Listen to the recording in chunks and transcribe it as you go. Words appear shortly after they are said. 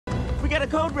got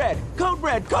a code red! Code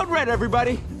red! Code red,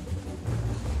 everybody!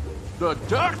 The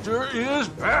doctor is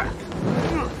back!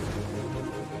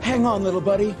 Hang on, little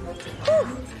buddy.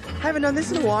 Whew. Haven't done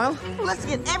this in a while. Let's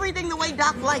get everything the way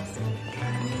Doc likes it.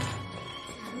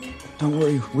 Don't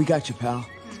worry, we got you, pal.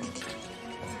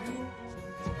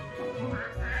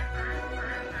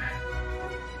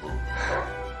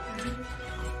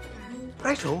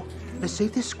 Righto, let's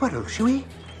save this squirrel, shall we?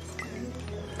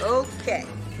 Okay.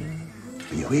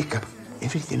 When you wake up,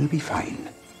 everything will be fine.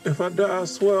 If I die, I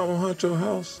swear I won't haunt your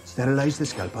house. Sterilize the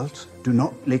scalpels. Do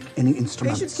not lick any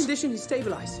instruments. Patient's condition is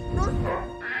stabilized.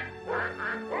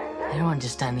 They're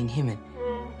understanding him and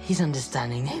he's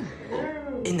understanding them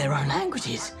in their own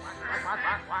languages.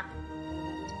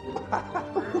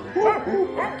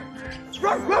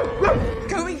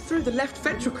 Going through the left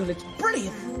ventricle, it's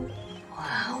brilliant.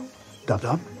 Wow.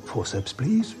 Dub-Dub, forceps,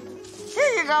 please.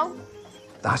 Here you go.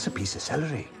 That's a piece of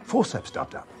celery. Forceps,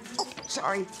 Dub-Dub. Oh,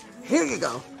 sorry. Here you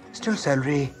go. Still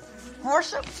celery.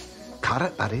 Forceps.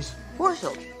 Carrot, that is.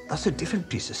 Forceps. That's a different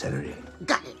piece of celery.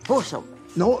 Got it. Forceps.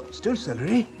 No, still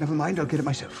celery. Never mind, I'll get it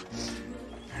myself.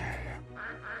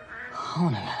 I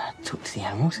want to talk to the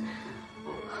animals.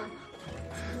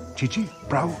 Gigi,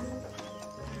 brow.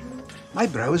 My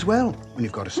brow as well, when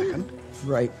you've got a second.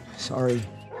 Right, sorry.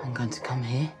 I'm going to come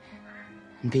here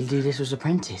and be Dollittle's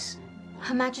apprentice.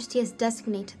 Her Majesty has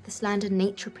designated this land a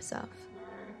nature preserve.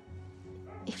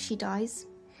 If she dies,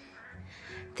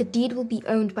 the deed will be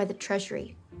owned by the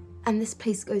Treasury, and this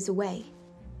place goes away.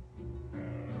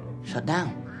 Shut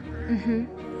down?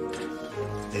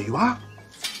 Mm-hmm. There you are.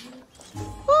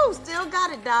 Woo, still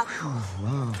got it, Doc.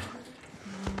 Wow.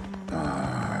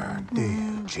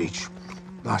 There, Cheech.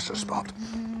 That's the spot.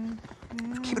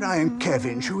 Keep an eye on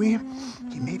Kevin, shall we?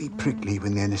 He may be prickly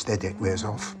when the anesthetic wears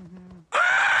off.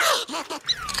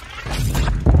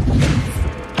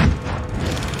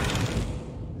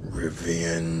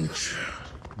 Revenge.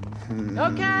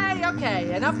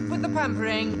 Okay, enough with the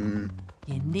pampering.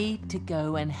 You need to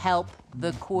go and help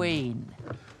the Queen.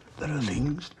 There are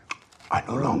things I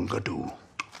no longer do.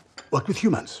 Work with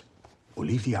humans, or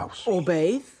leave the house. Or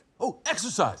bathe. Oh,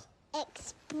 exercise.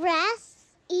 Express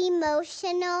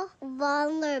emotional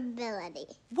vulnerability.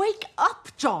 Wake up,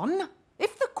 John.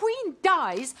 If the Queen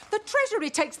dies, the Treasury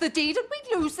takes the deed and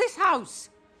we lose this house.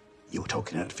 You're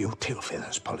talking out of your tail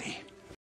feathers, Polly.